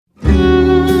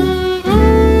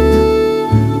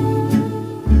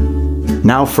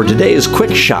Now for today's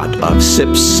quick shot of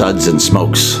Sips, Suds, and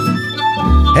Smokes.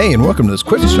 Hey, and welcome to this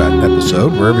quick shot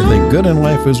episode where everything good in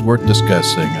life is worth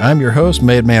discussing. I'm your host,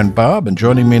 Made Man Bob, and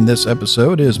joining me in this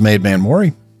episode is Made Man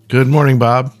Maury. Good morning,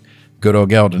 Bob. Good old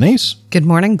gal Denise. Good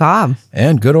morning, Bob.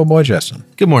 And good old boy Justin.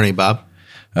 Good morning, Bob.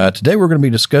 Today we're going to be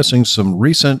discussing some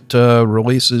recent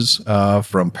releases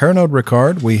from Pernod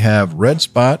Ricard. We have Red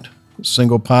Spot,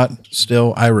 single pot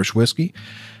still Irish whiskey.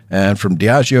 And from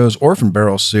Diageo's Orphan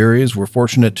Barrel series, we're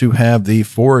fortunate to have the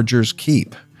Forager's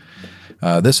Keep.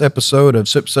 This episode of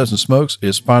Sips, Suds, and Smokes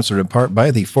is sponsored in part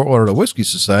by the Fort Lauderdale Whiskey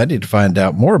Society. To find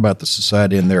out more about the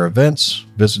Society and their events,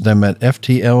 visit them at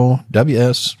ftlws.com.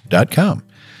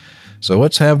 So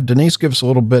let's have Denise give us a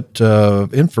little bit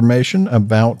of information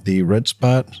about the Red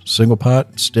Spot Single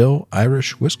Pot Still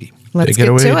Irish Whiskey. Let's Take it get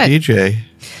away, to it. DJ.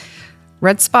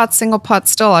 Red Spot Single Pot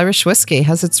Still Irish Whiskey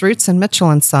has its roots in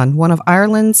Mitchell & Son, one of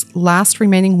Ireland's last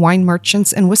remaining wine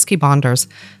merchants and whiskey bonders.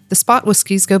 The Spot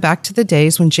whiskies go back to the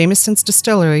days when Jameson's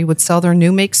Distillery would sell their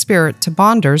new make spirit to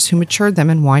bonders who matured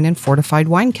them in wine and fortified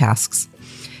wine casks.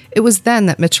 It was then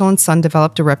that Mitchell & Son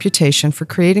developed a reputation for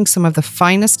creating some of the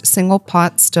finest single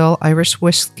pot still Irish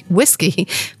whiskey,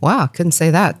 wow, couldn't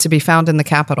say that, to be found in the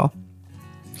capital.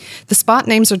 The spot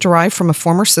names are derived from a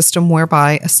former system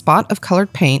whereby a spot of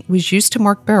colored paint was used to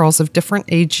mark barrels of different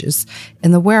ages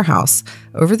in the warehouse.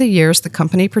 Over the years, the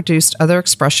company produced other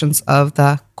expressions of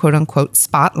the quote-unquote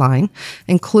spot line,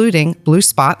 including Blue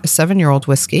Spot, a 7-year-old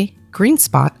whiskey, Green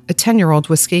Spot, a 10-year-old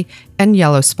whiskey, and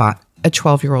Yellow Spot, a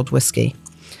 12-year-old whiskey.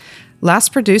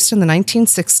 Last produced in the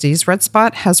 1960s, Red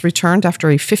Spot has returned after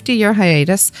a 50-year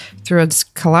hiatus through a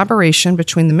collaboration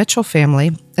between the Mitchell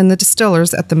family and the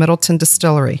distillers at the Middleton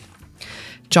Distillery.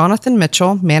 Jonathan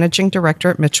Mitchell, managing director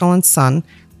at Mitchell & Son,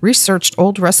 researched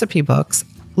old recipe books,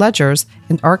 ledgers,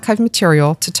 and archive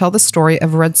material to tell the story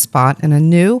of Red Spot in a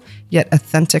new yet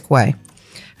authentic way.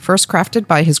 First crafted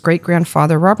by his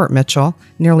great-grandfather Robert Mitchell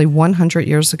nearly 100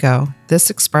 years ago, this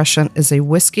expression is a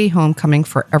whiskey homecoming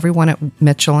for everyone at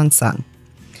Mitchell & Son.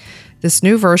 This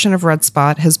new version of Red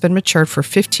Spot has been matured for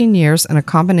 15 years in a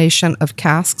combination of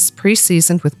casks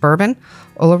pre-seasoned with bourbon,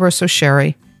 Oloroso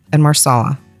sherry, and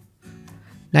Marsala.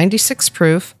 96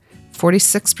 proof,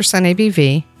 46%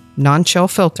 ABV, non-chill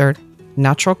filtered,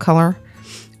 natural color,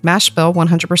 mash bill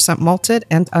 100% malted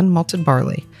and unmalted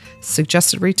barley.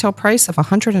 Suggested retail price of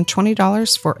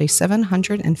 $120 for a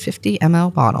 750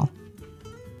 ml bottle.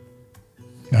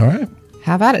 All right.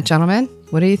 Have at it, gentlemen.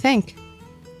 What do you think?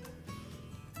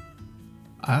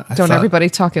 Don't everybody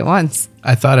talk at once.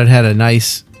 I thought it had a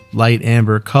nice light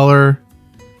amber color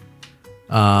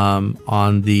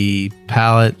on the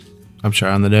palate. I'm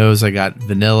sorry, on the nose, I got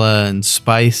vanilla and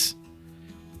spice.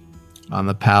 On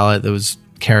the palate, that was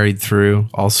carried through.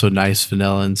 Also nice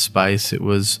vanilla and spice. It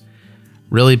was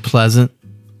really pleasant.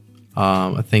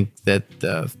 I think that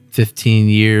the 15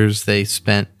 years they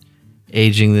spent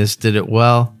aging this did it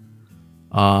well.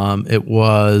 It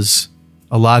was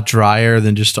a lot drier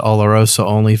than just an Oloroso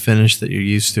only finish that you're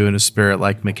used to in a spirit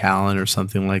like Macallan or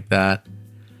something like that.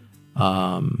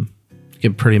 You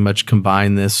can pretty much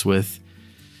combine this with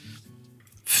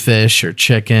fish or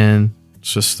chicken.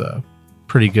 It's just a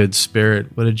pretty good spirit.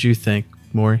 What did you think,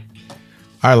 Maury?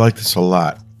 I like this a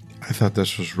lot. I thought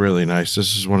this was really nice.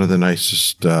 This is one of the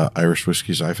nicest Irish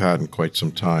whiskeys I've had in quite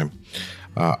some time.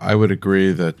 I would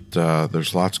agree that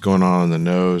there's lots going on the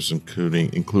nose,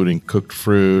 including cooked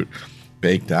fruit,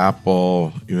 baked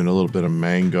apple, even a little bit of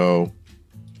mango,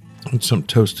 and some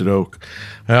toasted oak.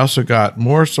 I also got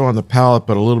more so on the palate,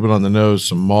 but a little bit on the nose,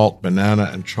 some malt, banana,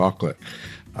 and chocolate.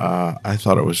 I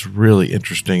thought it was really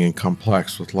interesting and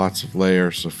complex with lots of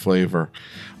layers of flavor.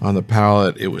 On the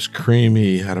palate, it was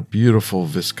creamy, had a beautiful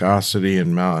viscosity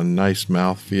and nice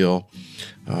mouthfeel.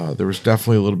 There was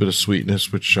definitely a little bit of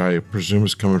sweetness, which I presume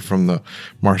is coming from the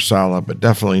Marsala, but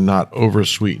definitely not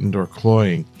over-sweetened or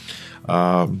cloying.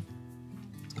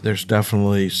 There's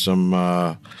definitely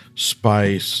some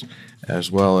spice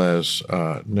as well as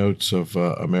notes of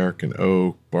American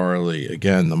oak, barley,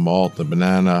 again, the malt, the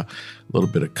banana, a little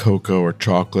bit of cocoa or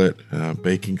chocolate,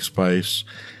 baking spice.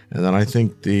 And then I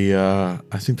think the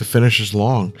finish is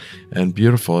long and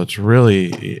beautiful. It's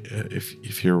really,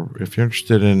 if you're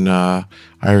interested in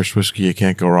Irish whiskey, you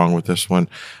can't go wrong with this one.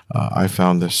 I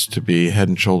found this to be head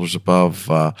and shoulders above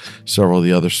several of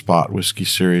the other Spot whiskey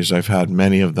series. I've had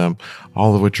many of them,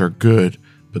 all of which are good,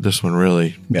 but this one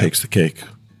really takes the cake.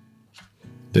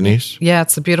 Denise? Yeah,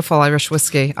 it's a beautiful Irish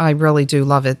whiskey. I really do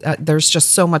love it. There's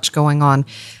just so much going on.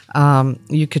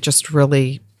 You could just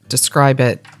really describe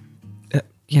it,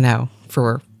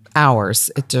 for hours.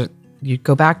 You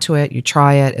go back to it, you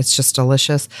try it. It's just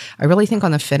delicious. I really think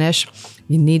on the finish,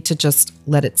 you need to just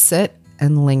let it sit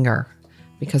and linger,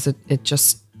 because it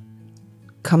just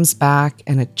comes back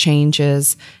and it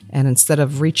changes. And instead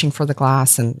of reaching for the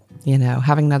glass and,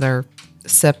 having another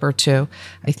sip or two,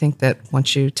 I think that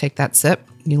once you take that sip,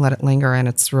 you let it linger, and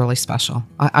it's really special.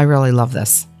 I really love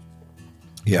this.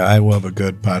 Yeah, I love a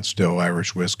good pot still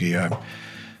Irish whiskey.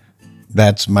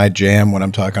 That's my jam when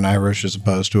I'm talking Irish, as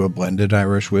opposed to a blended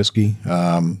Irish whiskey.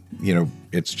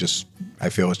 It's just, I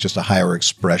feel it's just a higher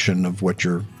expression of what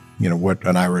what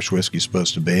an Irish whiskey is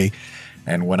supposed to be.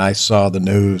 And when I saw the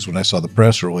news, when I saw the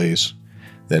press release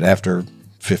that after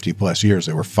 50 plus years,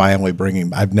 they were finally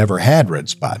bringing, I've never had Red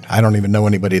Spot. I don't even know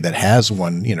anybody that has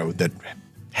one, that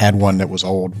had one that was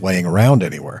old laying around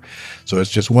anywhere. So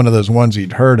it's just one of those ones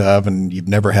you'd heard of and you've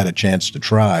never had a chance to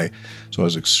try. So I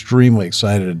was extremely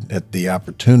excited at the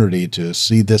opportunity to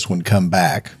see this one come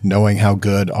back, knowing how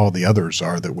good all the others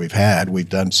are that we've had. We've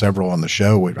done several on the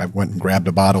show. I went and grabbed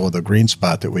a bottle of the Green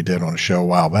Spot that we did on a show a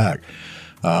while back.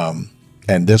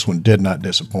 And this one did not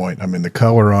disappoint. I mean, the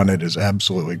color on it is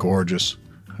absolutely gorgeous.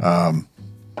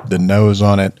 The nose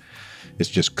on it, it's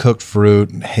just cooked fruit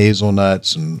and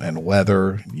hazelnuts and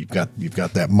leather. You've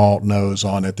got that malt nose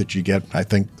on it that you get, I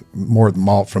think, more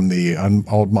malt from the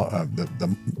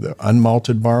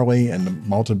unmalted barley and the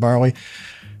malted barley.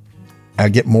 I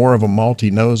get more of a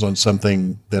malty nose on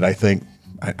something that I think,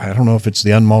 I don't know if it's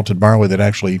the unmalted barley that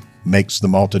actually makes the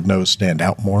malted nose stand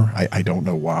out more. I don't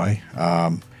know why.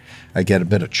 I get a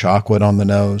bit of chocolate on the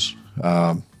nose.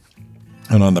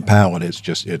 And on the palate,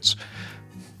 it's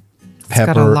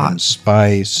pepper and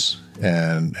spice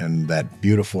and that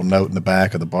beautiful note in the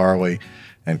back of the barley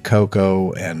and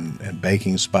cocoa and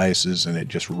baking spices, and it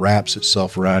just wraps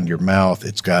itself around your mouth.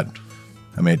 It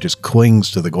just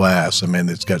clings to the glass. I mean,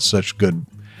 it's got such good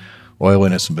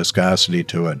oiliness and viscosity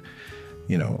to it.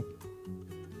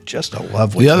 Just a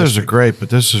lovely. The others are great, but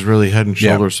this is really head and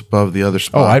shoulders above the other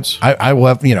spots. Oh, I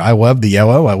love, I love the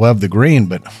yellow, I love the green,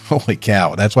 but holy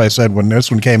cow. That's why I said when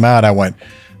this one came out, I went,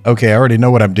 okay, I already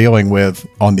know what I'm dealing with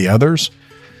on the others.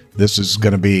 This is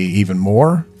going to be even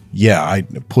more. Yeah,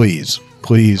 please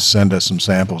send us some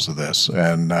samples of this.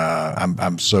 And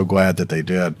I'm so glad that they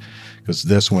did, because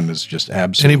this one is just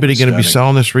absolutely Anybody going to be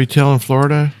selling this retail in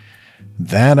Florida?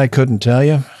 That I couldn't tell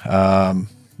you.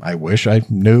 I wish I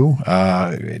knew.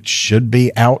 It should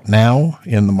be out now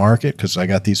in the market, because I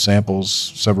got these samples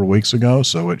several weeks ago,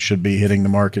 so it should be hitting the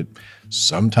market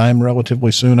sometime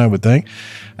relatively soon, I would think.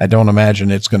 I don't imagine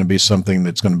it's going to be something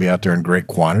that's going to be out there in great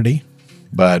quantity,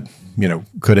 but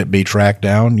could it be tracked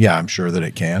down? Yeah, I'm sure that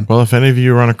it can. Well, if any of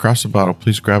you run across a bottle,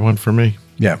 please grab one for me.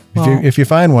 Yeah. If you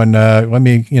find one, let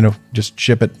me, just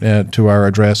ship it to our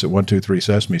address at 123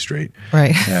 Sesame Street.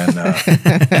 Right. And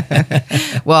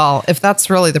well, if that's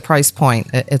really the price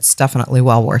point, it's definitely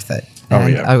well worth it.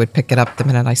 And I would pick it up the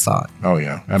minute I saw it. Oh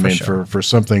yeah. I mean, for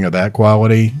something of that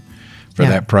quality, for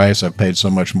that price, I've paid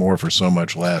so much more for so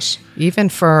much less. Even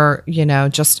for,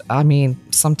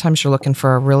 sometimes you're looking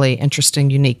for a really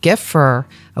interesting, unique gift for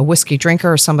a whiskey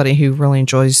drinker or somebody who really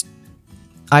enjoys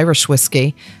Irish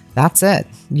whiskey. That's it.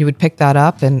 You would pick that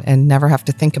up and never have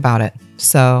to think about it.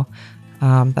 So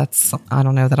I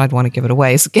don't know that I'd want to give it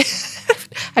away as a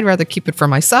gift. I'd rather keep it for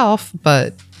myself,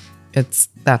 but it's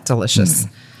that delicious.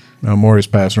 Now, Maury's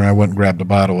passing around. I went and grabbed a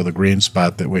bottle of the Green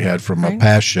Spot that we had from a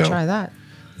past show. Try that.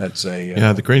 That's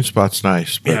the Green Spot's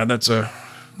nice. Yeah, that's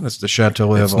the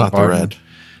Chateau It's not the red.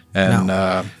 And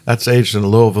that's aged in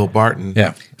Louisville Barton.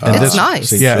 Yeah, it's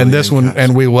nice. Yeah, and this one,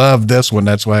 and we love this one.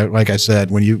 That's why, like I said,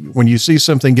 when you see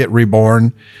something get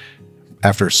reborn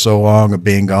after so long of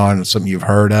being gone, and something you've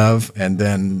heard of, and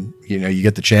then you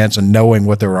get the chance of knowing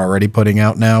what they're already putting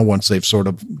out now, once they've sort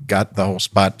of got the whole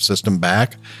spot system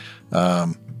back.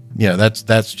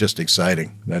 That's just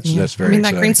exciting. That's very exciting.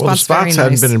 That Green Well, the Spot's spots very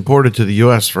hadn't nice. been imported to the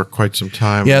U.S. for quite some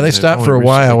time. Yeah, they stopped for a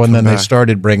while, and then they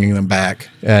started bringing them back,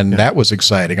 and that was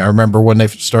exciting. I remember when they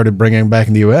started bringing them back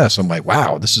in the U.S., I'm like,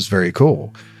 wow, this is very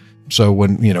cool. So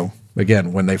when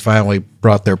when they finally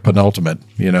brought their penultimate,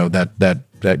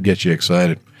 that gets you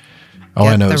excited. All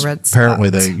I know is apparently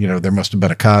there must have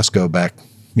been a Costco back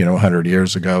 100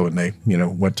 years ago, and they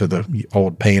went to the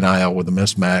old paint aisle with a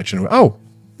mismatch, and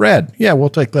red, yeah, we'll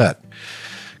take that,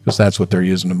 because that's what they're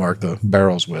using to mark the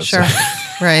barrels with. Sure,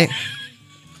 right.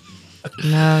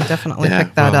 No, definitely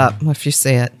pick that up if you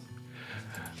see it.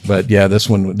 But yeah, this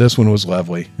one was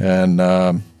lovely, and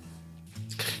none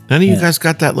of you guys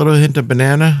got that little hint of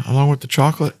banana along with the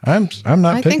chocolate? I'm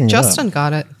not. I picking think it up. Justin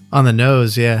got it on the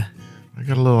nose. Yeah, I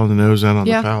got a little on the nose and on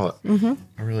Yeah. the palate. Mm-hmm.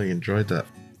 I really enjoyed that.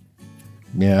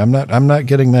 Yeah, I'm not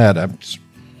getting that. I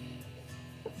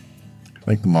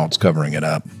think the malt's covering it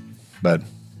up, but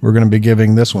we're going to be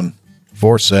giving this one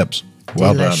 4 sips.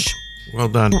 Well Delish. done. Well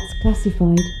done. That's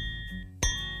classified.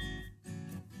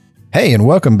 Hey, and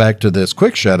welcome back to this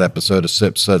quick shot episode of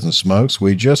Sips, Suds, and Smokes.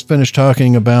 We just finished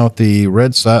talking about the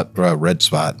Red Spot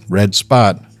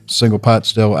single pot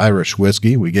still Irish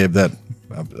whiskey. We gave that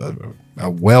a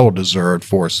well-deserved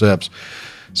 4 sips.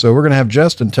 So we're going to have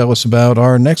Justin tell us about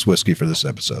our next whiskey for this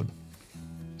episode.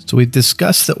 So we've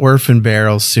discussed the Orphan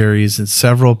Barrel series in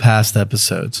several past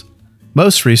episodes.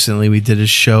 Most recently, we did a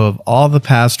show of all the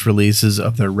past releases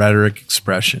of their Rhetoric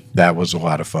Expression. That was a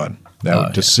lot of fun.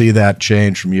 To see that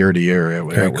change from year to year,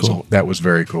 that was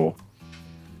very cool.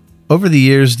 Over the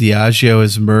years, Diageo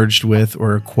has merged with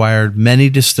or acquired many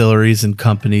distilleries and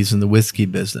companies in the whiskey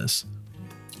business.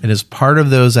 And as part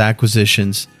of those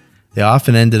acquisitions, they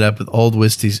often ended up with old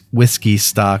whiskey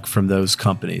stock from those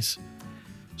companies.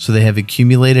 So they have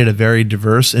accumulated a very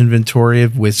diverse inventory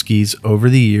of whiskeys over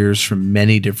the years from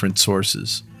many different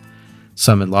sources,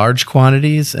 some in large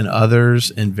quantities and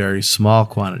others in very small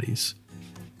quantities.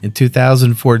 In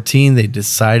 2014, they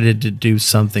decided to do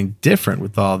something different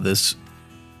with all this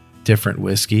different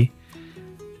whiskey,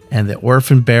 and the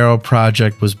Orphan Barrel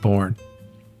Project was born.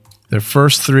 Their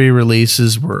first 3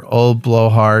 releases were Old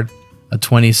Blowhard, a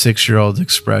 26-year-old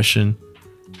expression.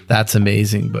 That's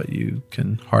amazing, but you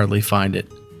can hardly find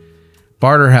it.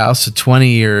 Barterhouse, a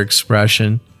 20-year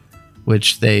expression,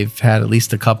 which they've had at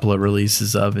least a couple of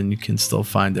releases of, and you can still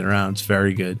find it around. It's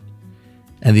very good.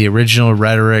 And the original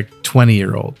Rhetoric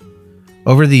 20-year-old.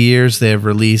 Over the years, they have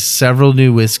released several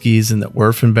new whiskeys in the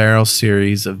Orphan Barrel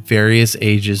series of various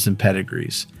ages and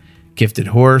pedigrees. Gifted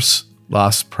Horse,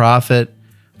 Lost Prophet,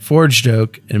 Forged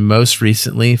Oak, and most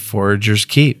recently, Forager's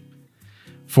Keep.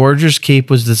 Forager's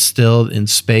Keep was distilled in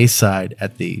Speyside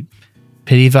at the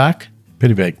Pittyvac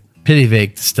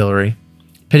Distillery.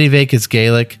 Pittyvac is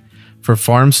Gaelic for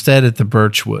farmstead at the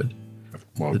Birchwood.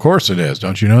 Well, of course it is.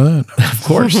 Don't you know that? Of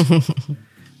course.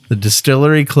 The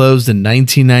distillery closed in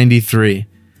 1993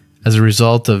 as a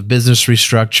result of business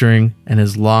restructuring and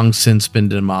has long since been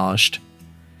demolished.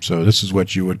 So this is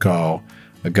what you would call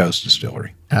a ghost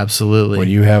distillery. Absolutely. When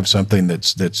you have something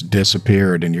that's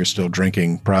disappeared and you're still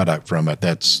drinking product from it,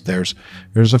 there's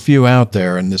a few out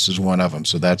there, and this is one of them.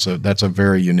 So that's a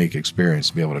very unique experience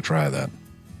to be able to try that.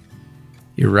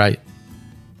 You're right.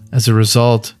 As a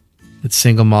result, its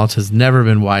single malt has never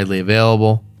been widely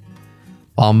available.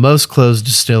 While most closed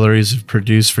distilleries have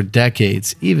produced for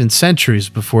decades, even centuries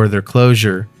before their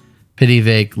closure,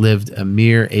 Pittyvac lived a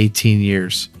mere 18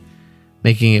 years,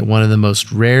 making it one of the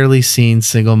most rarely seen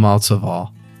single malts of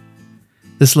all.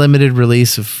 This limited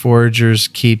release of Forager's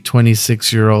Keep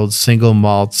 26-year-old single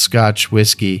malt Scotch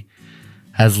whiskey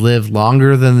has lived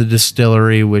longer than the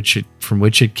distillery from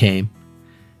which it came,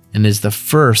 and is the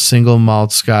first single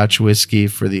malt Scotch whiskey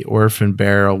for the Orphan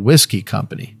Barrel Whiskey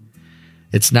Company.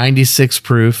 It's 96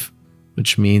 proof,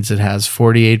 which means it has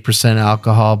 48%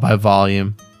 alcohol by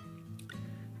volume,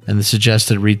 and the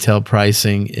suggested retail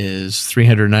pricing is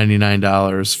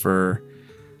 $399 for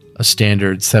a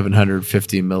standard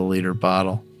 750 milliliter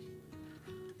bottle.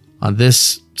 On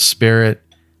this spirit,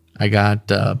 I got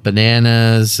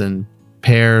bananas and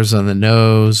pears on the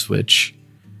nose, which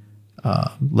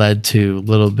led to a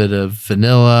little bit of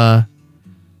vanilla,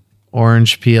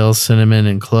 orange peel, cinnamon,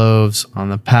 and cloves on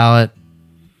the palate.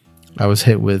 I was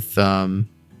hit with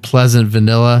pleasant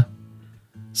vanilla,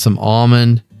 some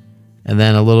almond, and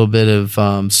then a little bit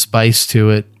of spice to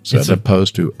it. So as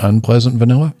opposed to unpleasant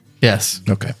vanilla? Yes.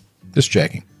 Okay. Just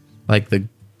checking. Like the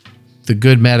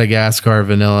good Madagascar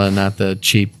vanilla, not the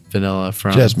cheap vanilla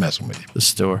from Just messing with you. the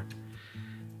store.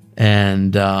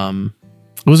 And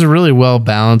it was a really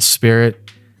well-balanced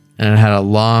spirit, and it had a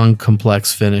long,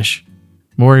 complex finish.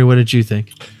 Maury, what did you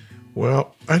think?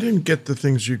 Well, I didn't get the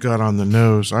things you got on the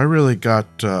nose. I really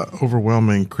got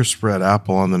overwhelming crisp red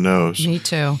apple on the nose. Me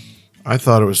too. I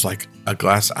thought it was like a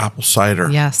glass apple cider.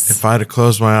 Yes. If I had to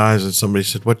close my eyes and somebody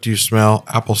said, "What do you smell?"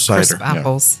 Apple cider. Crisp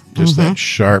apples. Just that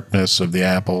sharpness of the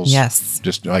apples. Yes.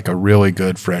 Just like a really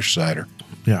good fresh cider.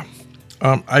 Yeah.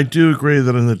 I do agree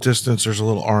that in the distance there's a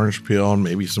little orange peel and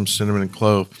maybe some cinnamon and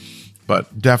clove,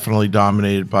 but definitely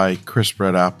dominated by crisp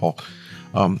red apple.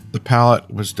 The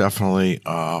palate was definitely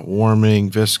warming,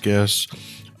 viscous,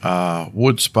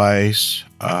 wood spice,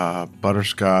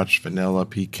 butterscotch, vanilla,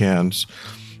 pecans.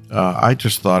 I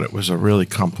just thought it was a really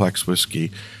complex whiskey.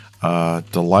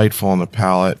 Delightful on the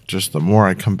palate. Just the more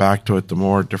I come back to it, the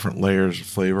more different layers of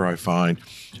flavor I find.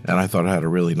 And I thought it had a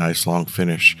really nice long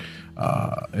finish.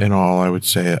 In all, I would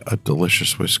say a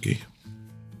delicious whiskey.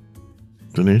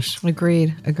 Denise?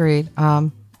 Agreed.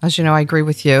 As you know, I agree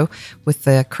with you with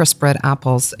the crisp red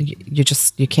apples.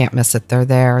 You can't miss it. They're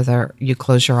there. You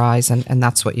close your eyes and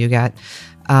that's what you get.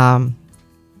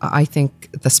 I think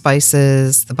the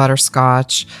spices, the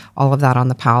butterscotch, all of that on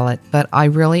the palate. But I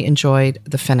really enjoyed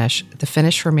the finish. The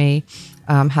finish for me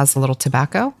has a little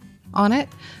tobacco on it.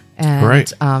 And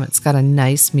Right. It's got a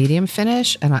nice medium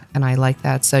finish, and I like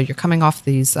that. So you're coming off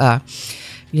these,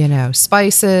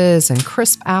 spices and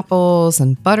crisp apples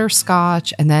and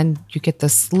butterscotch, and then you get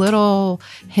this little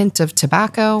hint of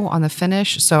tobacco on the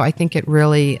finish. So I think it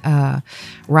really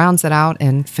rounds it out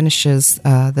and finishes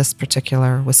this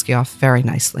particular whiskey off very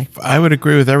nicely. I would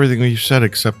agree with everything you said,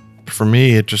 except for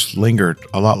me, it just lingered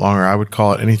a lot longer. I would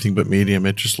call it anything but medium.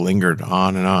 It just lingered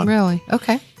on and on. Really?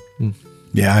 Okay.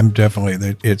 Yeah, I'm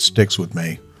definitely, it sticks with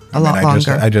me. A lot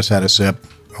longer. I just had a sip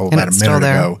And about a it's still minute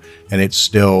there. ago, and it's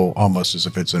still almost as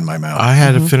if it's in my mouth. I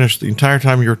had to finish the entire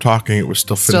time you were talking. It was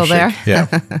still Still finishing. there?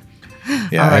 Yeah.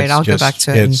 Yeah, All right, it's I'll go back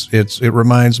to it It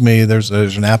reminds me, there's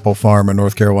an apple farm in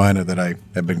North Carolina that I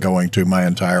have been going to my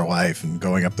entire life, and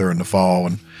going up there in the fall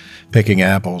and picking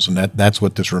apples, and that's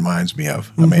what this reminds me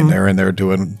of. I mean, they're in there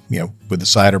doing, with the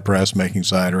cider press, making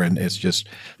cider, and it's just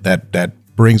that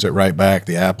brings it right back.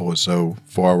 The apple is so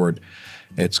forward.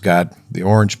 It's got the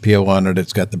orange peel on it.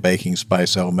 It's got the baking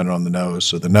spice element on the nose.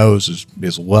 So the nose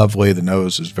is lovely. The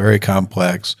nose is very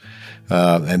complex.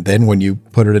 And then when you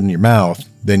put it in your mouth,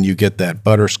 then you get that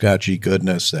butterscotchy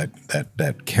goodness,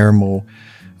 that caramel,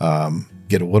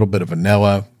 get a little bit of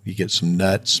vanilla. You get some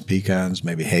nuts, pecans,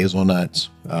 maybe hazelnuts.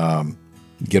 You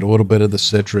get a little bit of the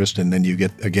citrus, and then you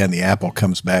get, again, the apple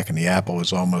comes back, and the apple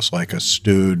is almost like a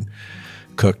stewed,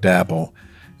 cooked apple.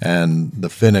 And the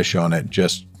finish on it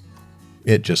just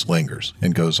lingers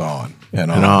and goes on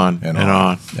and on And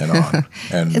on. and on.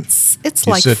 And It's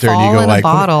you like sit there and you fall go in like, a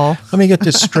bottle. Let me get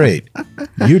this straight.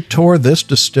 You tore this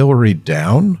distillery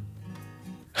down?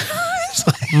 It's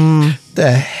like,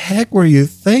 the heck were you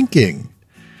thinking?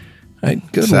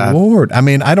 Good Sad. Lord. I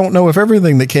mean, I don't know if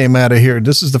everything that came out of here,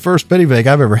 this is the first Bitty Vig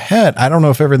I've ever had. I don't know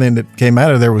if everything that came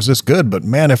out of there was this good, but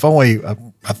man, if only a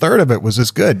third of it was this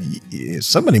good,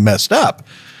 somebody messed up.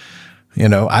 I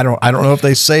don't know if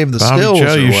they saved the Bobby stills.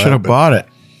 Joe, or you what, should have but bought it.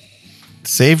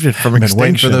 Saved it from I've been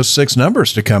waiting for extinction. those 6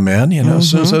 numbers to come in. As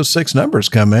soon as those 6 numbers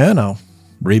come in, I'll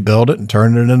rebuild it and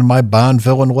turn it into my Bond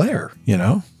villain lair.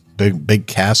 Big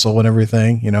castle and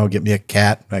everything. Get me a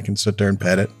cat. I can sit there and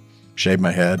pet it, shave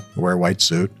my head, wear a white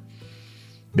suit.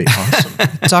 Be awesome.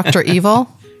 Dr. Evil?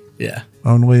 Yeah.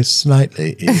 Only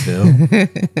slightly evil.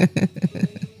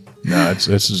 No, this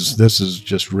is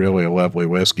just really a lovely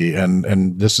whiskey,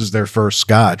 and this is their first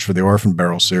Scotch for the Orphan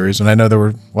Barrel series. And I know there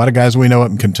were a lot of guys we know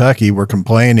up in Kentucky were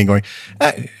complaining, going,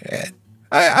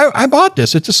 I bought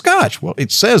this. It's a Scotch. Well,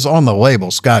 it says on the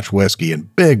label Scotch whiskey in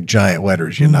big giant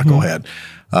letters, you knucklehead.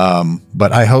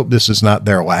 But I hope this is not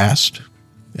their last.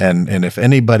 And if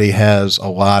anybody has a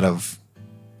lot of,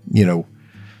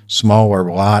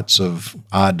 smaller lots of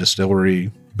odd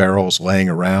distillery barrels laying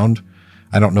around,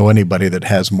 I don't know anybody that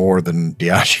has more than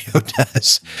Diageo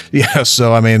does. Yeah,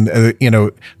 so I mean,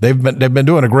 they've been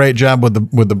doing a great job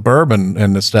with the bourbon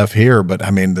and the stuff here, but I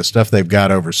mean, the stuff they've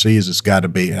got overseas has got to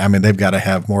be. I mean, they've got to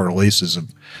have more releases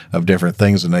of different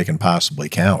things than they can possibly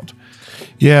count.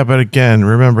 Yeah, but again,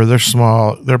 remember, they're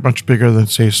small. They're much bigger than,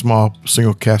 say, small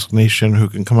single cask nation who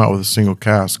can come out with a single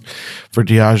cask. For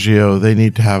Diageo, they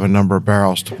need to have a number of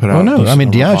barrels to put out. Oh no, I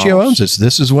mean, decent number of Diageo bottles. owns this.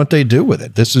 This is what they do with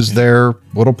it. This is their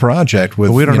little project with.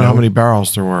 But we don't know how many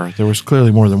barrels there were. There was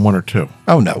clearly more than 1 or 2.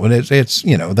 Oh no, and it's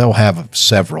they'll have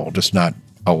several, just not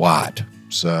a lot.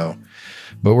 So,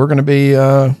 but we're going to be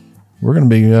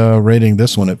rating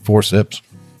this one at 4 sips.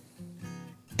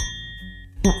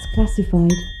 That's classified.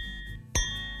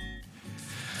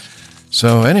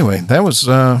 So anyway, that was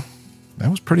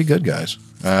pretty good, guys.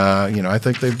 I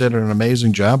think they've did an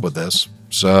amazing job with this.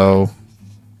 So,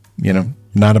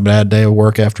 not a bad day of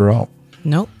work after all.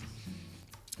 Nope.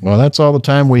 Well, that's all the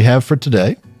time we have for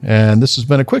today. And this has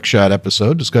been a quick shot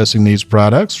episode discussing these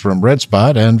products from Red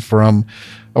Spot and from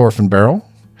Orphan Barrel.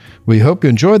 We hope you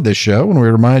enjoyed this show, and we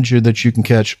remind you that you can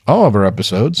catch all of our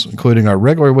episodes, including our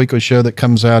regular weekly show that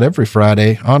comes out every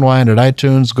Friday, online at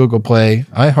iTunes, Google Play,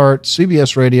 iHeart,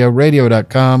 CBS Radio,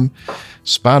 radio.com,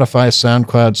 Spotify,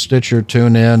 SoundCloud, Stitcher,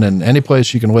 TuneIn, and any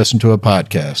place you can listen to a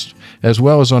podcast, as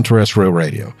well as on terrestrial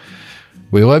radio.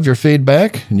 We love your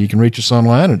feedback, and you can reach us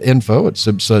online at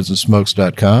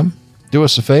info@sipsudsandsmokes.com. Do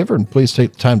us a favor and please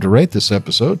take the time to rate this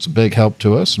episode. It's a big help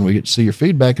to us, and we get to see your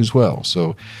feedback as well.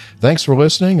 So thanks for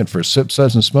listening, and for Sip,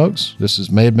 Suds, and Smokes, this is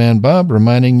Made Man Bob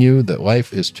reminding you that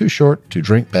life is too short to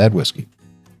drink bad whiskey.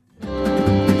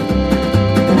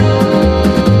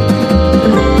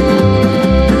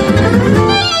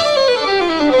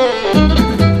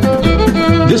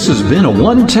 This has been a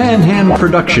One Tan Hand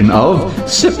production of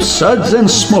Sips, Suds, and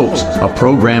Smokes, a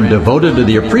program devoted to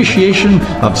the appreciation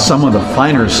of some of the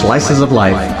finer slices of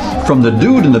life. From the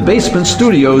Dude in the Basement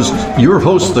Studios, your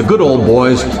hosts, the Good Old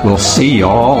Boys, will see you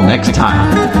all next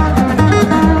time.